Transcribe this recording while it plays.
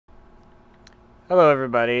Hello,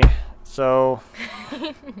 everybody. So,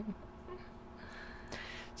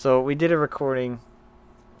 we did a recording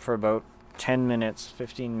for about 10 minutes,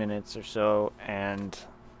 15 minutes or so, and,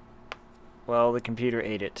 well, the computer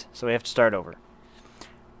ate it, so we have to start over.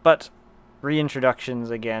 But,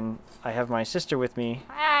 reintroductions again. I have my sister with me.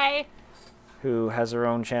 Hi! Who has her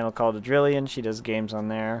own channel called Adrillian. She does games on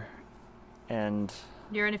there, and...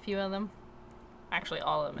 You're in a few of them? Actually,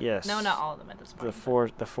 all of them. Yes. No, not all of them at this point.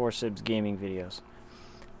 The four Sibs gaming videos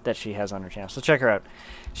that she has on her channel. So check her out.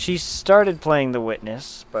 She started playing The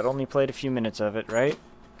Witness, but only played a few minutes of it, right?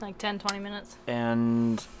 Like 10, 20 minutes.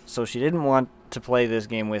 And so she didn't want to play this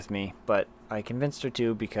game with me, but I convinced her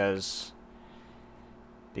to because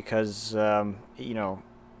you know,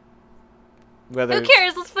 whether who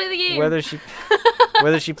cares? Let's play the game.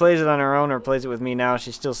 Whether she plays it on her own or plays it with me now,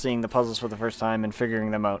 she's still seeing the puzzles for the first time and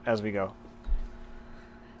figuring them out as we go.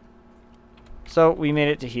 So we made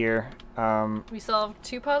it to here. We solved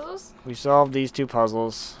 2 puzzles. We solved these 2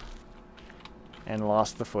 puzzles and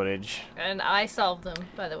lost the footage. And I solved them,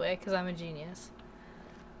 by the way, because I'm a genius.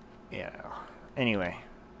 Yeah. Anyway.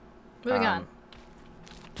 Moving on.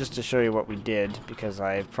 Just to show you what we did, because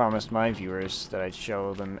I promised my viewers that I'd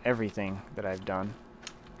show them everything that I've done.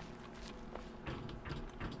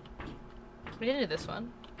 We didn't do this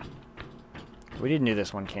one. We didn't do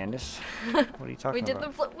this one, Candace. What are you talking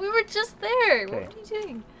about? We were just there. Okay. What are you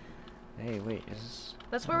doing? Hey, wait. Is this...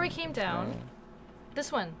 That's where we came down. Okay.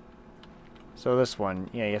 This one. So this one,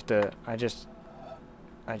 yeah, you have to... I just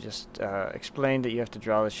explained that you have to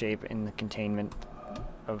draw the shape in the containment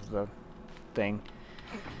of the thing.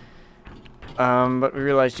 But we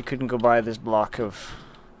realized you couldn't go by this block of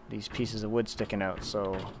these pieces of wood sticking out,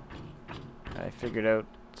 so I figured out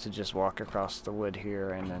to just walk across the wood here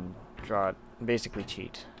and then draw it, basically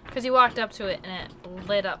cheat. Because you walked up to it and it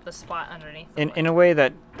lit up the spot underneath. In a way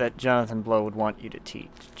that Jonathan Blow would want you to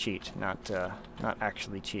cheat, not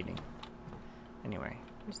actually cheating. Anyway.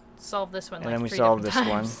 We solved this one and like then we 3 solved different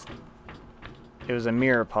this times. one. It was a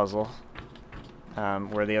mirror puzzle,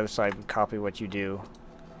 where the other side would copy what you do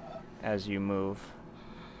as you move.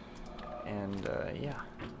 And yeah.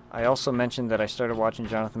 I also mentioned that I started watching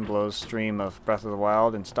Jonathan Blow's stream of Breath of the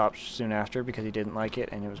Wild and stopped soon after because he didn't like it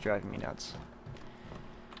and it was driving me nuts.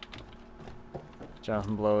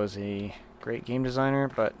 Jonathan Blow is a great game designer,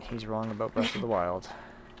 but he's wrong about Breath of the Wild.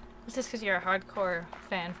 This is because you're a hardcore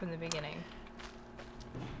fan from the beginning.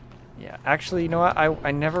 Yeah, actually, you know what?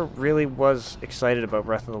 I never really was excited about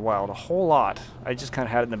Breath of the Wild a whole lot. I just kind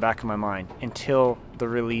of had it in the back of my mind until the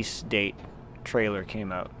release date trailer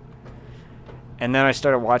came out. And then I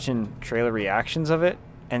started watching trailer reactions of it,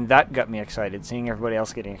 and that got me excited, seeing everybody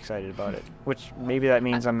else getting excited about it. Which, maybe that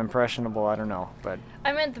means I'm impressionable, I don't know, but...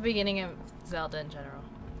 I meant the beginning of Zelda in general.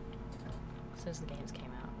 Since the games came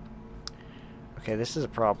out. Okay, this is a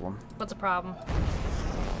problem. What's a problem?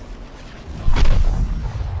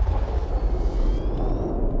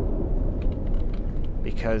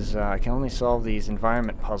 Because I can only solve these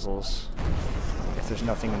environment puzzles if there's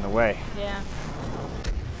nothing in the way. Yeah.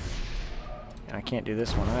 And I can't do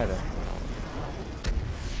this one either.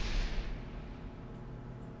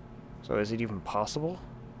 So is it even possible?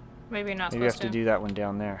 Maybe you're not Maybe you have supposed to do that one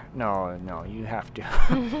down there. No, you have to.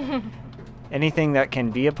 Anything that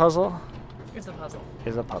can be a puzzle It's a puzzle.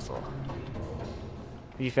 is a puzzle.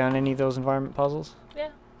 Have you found any of those environment puzzles?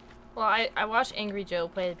 Yeah. Well, I watched Angry Joe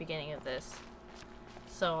play the beginning of this.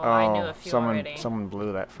 So I knew a few already. Someone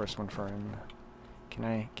blew that first one for him. Can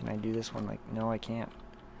I do this one? Like, no, I can't.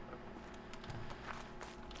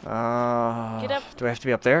 Get up. Do I have to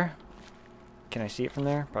be up there? Can I see it from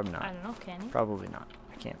there? Probably not. I don't know, can you? Probably not.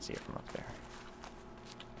 I can't see it from up there.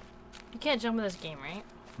 You can't jump in this game, right?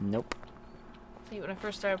 Nope. See, when I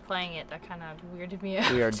first started playing it, that kind of weirded me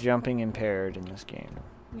out. We are jumping impaired in this game.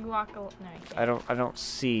 You walk a... No, you can't. I don't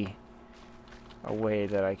see a way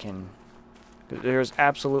that I can... There's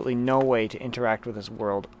absolutely no way to interact with this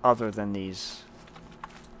world other than these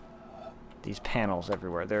panels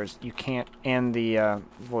everywhere. You can't... And the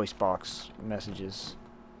voice box messages.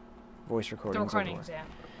 Voice recordings. The recordings, everywhere.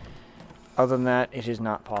 yeah. Other than that, it is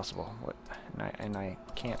not possible. And I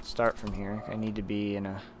can't start from here. I need to be in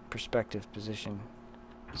a perspective position.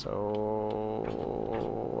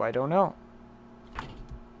 So... I don't know.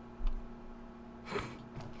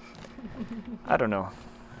 I don't know.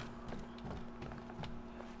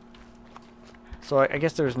 So I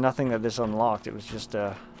guess there was nothing that this unlocked. It was just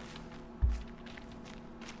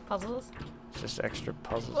Puzzles? just extra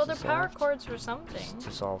puzzles. Well, to they're power solve. cords for something.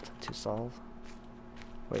 To solve.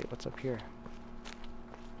 Wait, what's up here?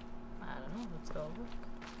 I don't know. Let's go over.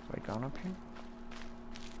 Have I gone up here?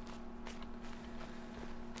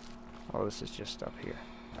 Oh, this is just up here.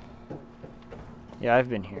 Yeah, I've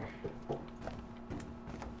been here.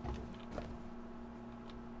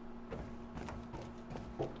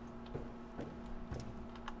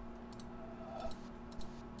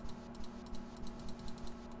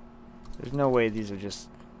 There's no way these are just...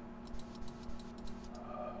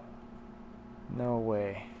 No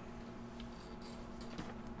way.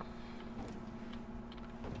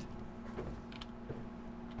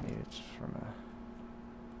 Maybe it's from a...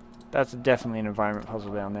 That's definitely an environment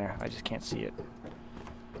puzzle down there. I just can't see it.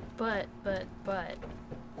 But,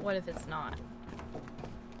 what if it's not?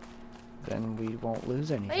 Then we won't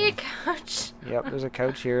lose anything. Hey, couch! Yep, there's a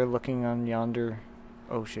couch here looking on yonder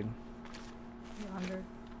ocean. Yonder.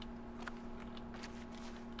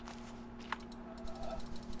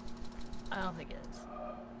 I don't think it is.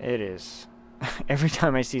 It is. Every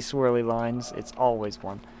time I see swirly lines, it's always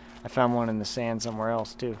one. I found one in the sand somewhere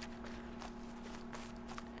else, too.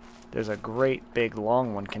 There's a great big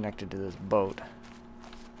long one connected to this boat.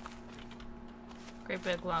 Great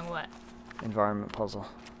big long what? Environment puzzle.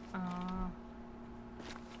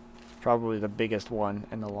 Probably the biggest one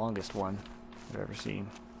and the longest one I've ever seen.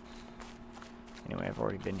 Anyway, I've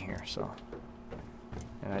already been here, so...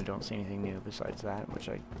 And I don't see anything new besides that, which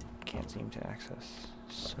I can't seem to access.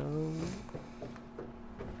 So...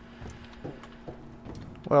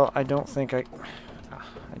 Well, I don't think I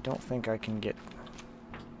can get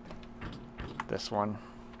this one.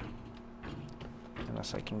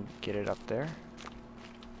 Unless I can get it up there.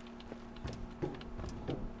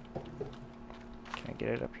 Can I get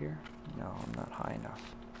it up here? No, I'm not high enough.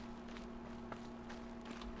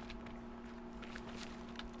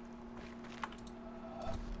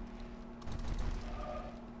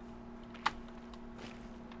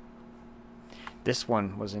 This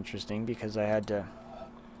one was interesting because I had to...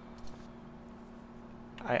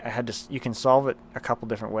 you can solve it a couple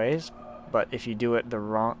different ways, but if you do it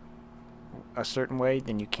a certain way,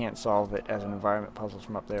 then you can't solve it as an environment puzzle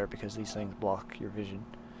from up there because these things block your vision.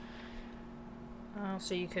 Oh,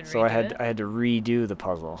 so you could redo So I it? had to redo the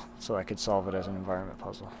puzzle so I could solve it as an environment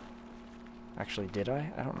puzzle. Actually, did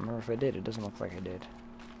I? I don't remember if I did. It doesn't look like I did.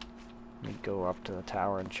 Let me go up to the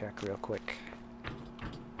tower and check real quick.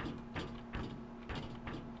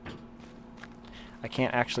 I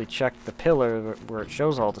can't actually check the pillar where it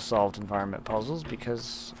shows all the solved environment puzzles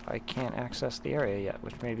because I can't access the area yet,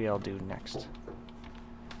 which maybe I'll do next.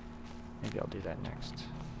 Maybe I'll do that next.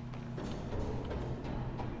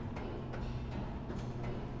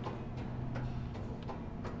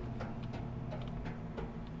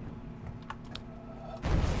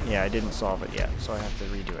 Yeah, I didn't solve it yet, so I have to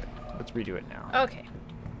redo it. Let's redo it now. Okay.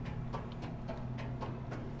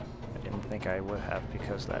 I didn't think I would have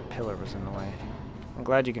because that pillar was in the way. I'm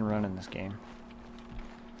glad you can run in this game.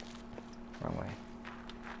 Wrong way.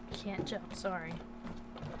 Can't jump, sorry.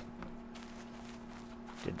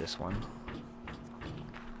 Did this one.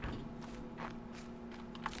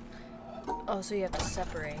 Oh, so you have to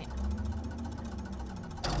separate.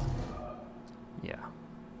 Yeah.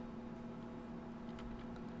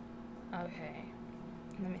 Okay.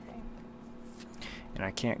 Let me think. And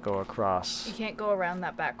I can't go across You can't go around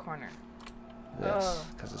that back corner. this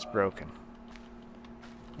because it's broken.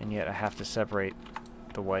 And yet I have to separate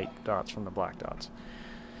the white dots from the black dots.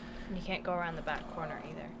 And you can't go around the back corner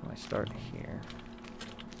either. I start here,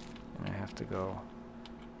 and I have to go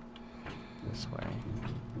this way,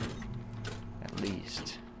 at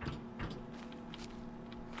least,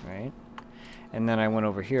 right? And then I went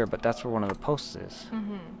over here, but that's where one of the posts is.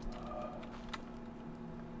 Mm-hmm.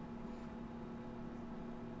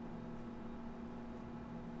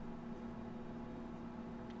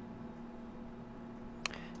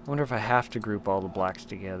 I wonder if I have to group all the blacks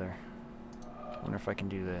together. I wonder if I can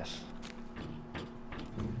do this.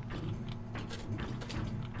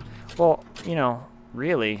 Well, you know,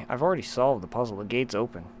 really, I've already solved the puzzle. The gate's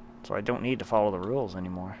open, so I don't need to follow the rules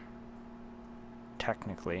anymore.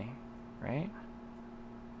 Technically, right?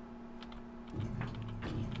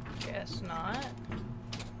 Guess not.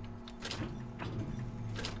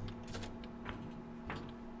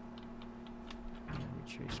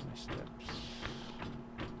 Retrace my steps.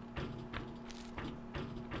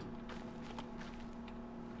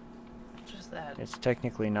 Just that. It's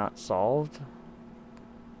technically not solved.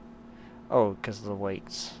 Oh, because of the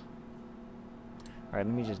weights. Alright,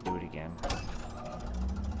 let me just do it again.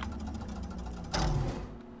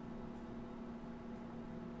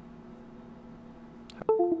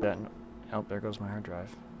 That, oh, there goes my hard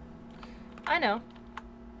drive. I know.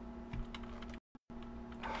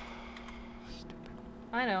 Stupid.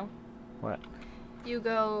 I know. What? You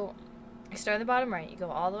start at the bottom right, you go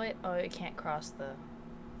all the way, oh, you can't cross the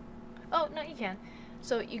Oh, no, you can.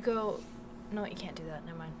 So you go... No, you can't do that.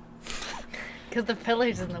 Never mind. Because the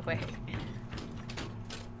pillar's in the way.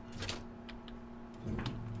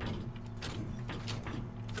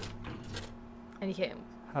 And you can't...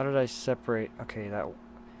 How did I separate? Okay,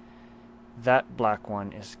 that black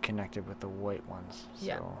one is connected with the white ones.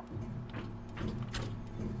 Yeah. So.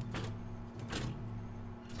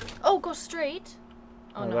 Oh, go straight.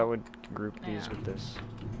 Oh, no. That would group these Yeah. with this.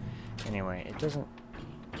 Anyway, it doesn't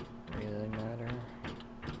really matter.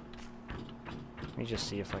 Let me just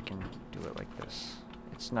see if I can do it like this.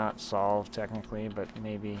 It's not solved technically, but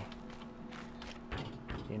maybe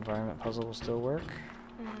the environment puzzle will still work.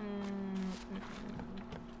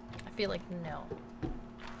 I feel like no.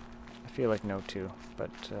 I feel like no too,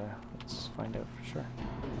 but let's find out for sure.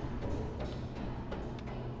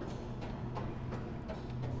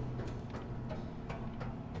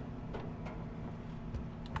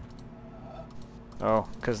 Oh,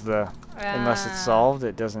 because unless it's solved,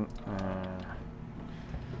 it doesn't.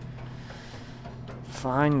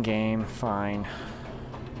 Fine game, fine.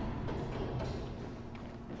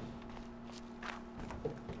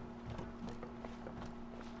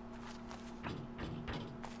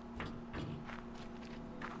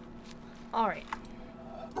 All right.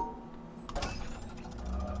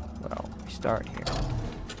 Well, we start here.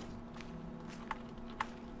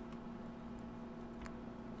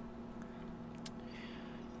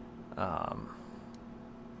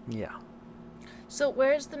 Yeah. So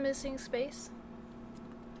where's the missing space?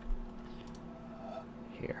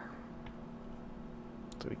 Here.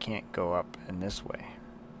 So we can't go up in this way.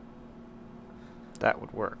 That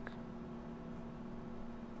would work.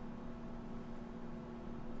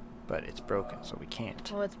 But it's broken, so we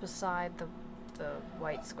can't. Well, it's beside the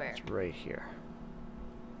white square. It's right here.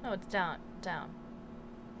 No, it's down. It's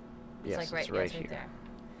Yes, like right, it's right yes, right here.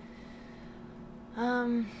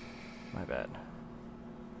 there. My bad.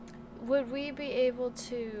 Would we be able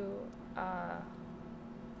to, I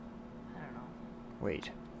don't know. Wait.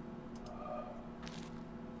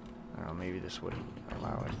 I don't know, maybe this wouldn't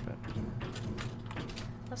allow it, but...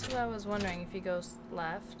 That's what I was wondering. If you go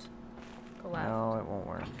left, go left. No, it won't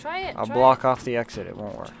work. Try it. I'll try block it. off the exit, it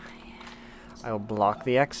won't work. I'll block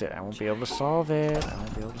the exit. I won't be able to solve it. I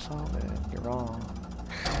won't be able to solve it. You're wrong.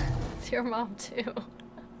 It's your mom too.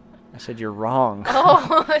 I said you're wrong.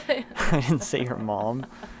 Oh. I didn't say your mom.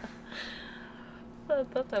 I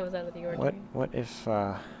thought that was out of the ordinary. What if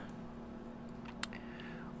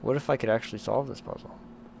I could actually solve this puzzle?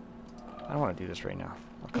 I don't want to do this right now.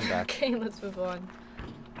 I'll come back. Okay, let's move on.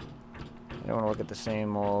 I don't want to look at the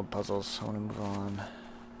same old puzzles. I want to move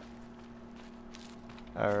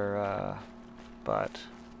on. But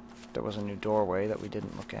there was a new doorway that we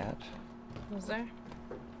didn't look at. Was there?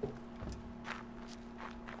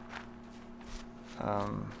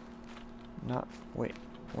 Wait.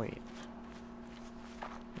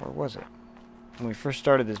 Where was it? When we first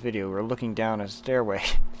started this video, we were looking down a stairway.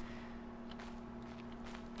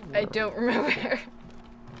 I don't remember.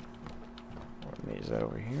 Is that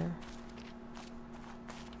over here?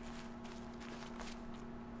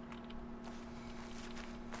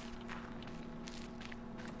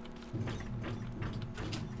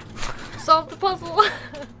 Solve the puzzle!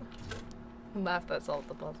 Laugh that solved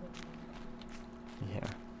the puzzle. Yeah.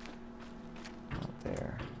 Not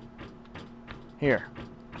there. Here.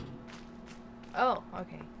 Oh,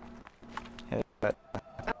 okay. Yeah, that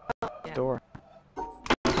Yeah. door.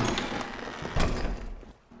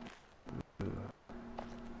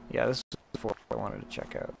 Yeah, this is before I wanted to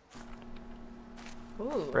check out.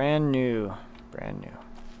 Ooh. Brand new. Brand new.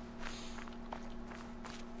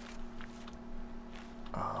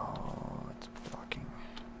 Oh, it's blocking.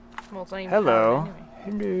 Well, it's not even Hello. powered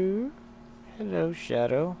anyway. Hello,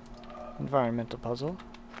 Shadow. Environmental puzzle.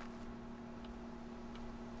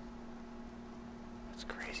 That's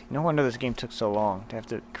crazy. No wonder this game took so long to have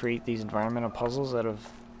to create these environmental puzzles out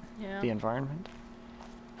of Yeah. the environment.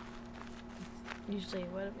 Usually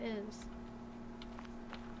what it is.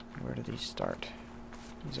 Where do these start?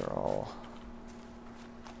 These are all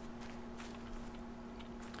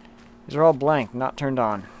blank, not turned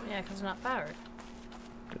on. Yeah, because it's not powered.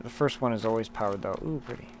 The first one is always powered though. Ooh,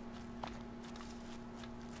 pretty.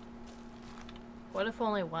 What if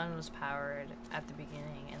only one was powered at the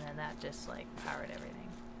beginning and then that just like powered everything?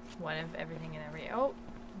 What if everything and every... Oh!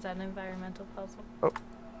 Is that an environmental puzzle? Oh.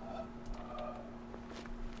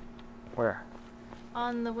 Where?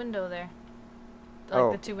 On the window there. Like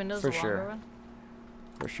Oh, the two windows, for the longer sure. one.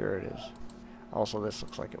 For sure it is. Also, this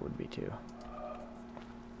looks like it would be too.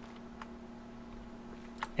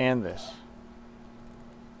 And this.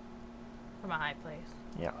 From a high place.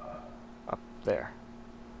 Yeah. Up there.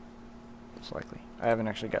 most likely. I haven't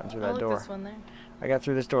actually gotten through Oh, that look, door. this one there. I got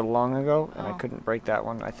through this door long ago, and I Oh. couldn't break that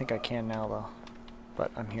one. I think I can now, though.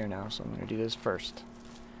 But I'm here now, so I'm going to do this first.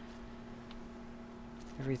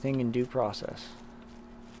 Everything in due process.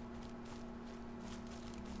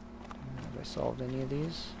 Have I solved any of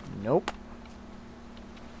these? Nope.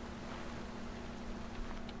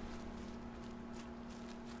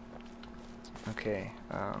 Okay,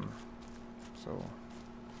 so...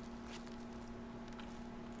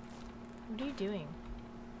 What are you doing?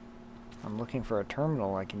 I'm looking for a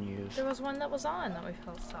terminal I can use. There was one that was on that we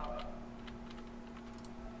saw.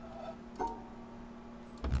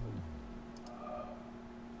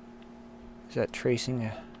 Is that tracing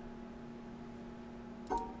a...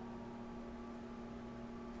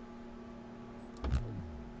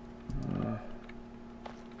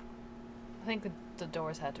 I think the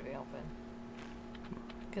doors had to be open.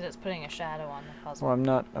 Because it's putting a shadow on the puzzle. Well,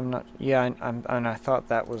 I'm not, yeah, and I thought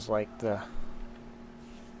that was like the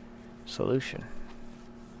solution.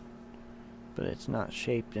 But it's not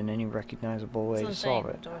shaped in any recognizable way to solve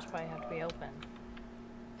it. The doors probably have to be open.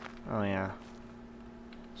 Oh yeah.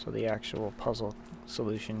 So the actual puzzle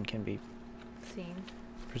solution can be Seen.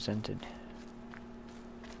 presented.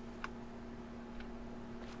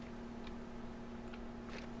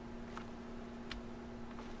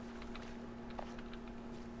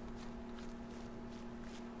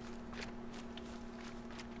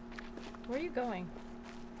 Where are you going?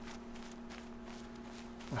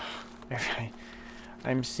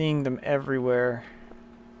 I'm seeing them everywhere.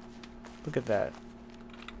 Look at that.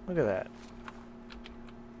 Look at that.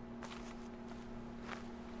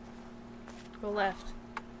 Go left.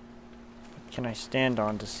 What can I stand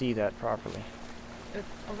on to see that properly?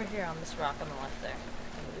 Over here on this rock on the left there.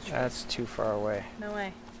 Under the tree. That's too far away. No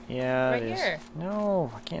way. Yeah, Right it is. here.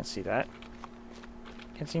 No, I can't see that.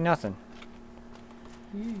 Can't see nothing.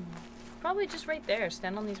 Probably just right there.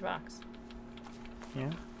 Stand on these rocks. Yeah?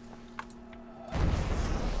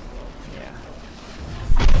 Yeah.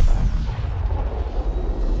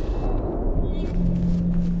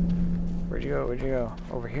 Where'd you go? Where'd you go?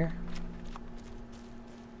 Over here?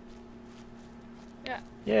 Yeah.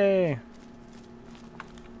 Yay! And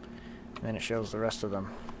then it shows the rest of them.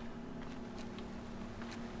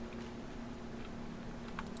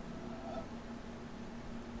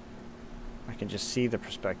 I can just see the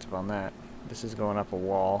perspective on that. This is going up a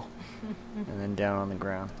wall and then down on the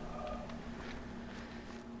ground.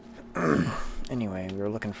 Anyway, we were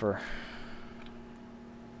looking for...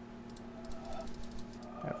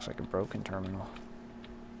 That looks like a broken terminal.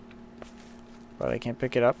 But I can't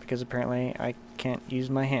pick it up because apparently I can't use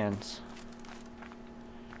my hands.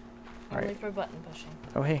 Only Alright. for button pushing.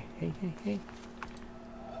 Oh, hey, hey, hey, hey.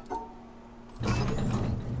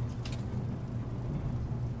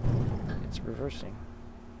 It's reversing.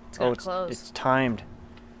 It's Oh, gonna close. it's timed.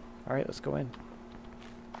 Alright, let's go in.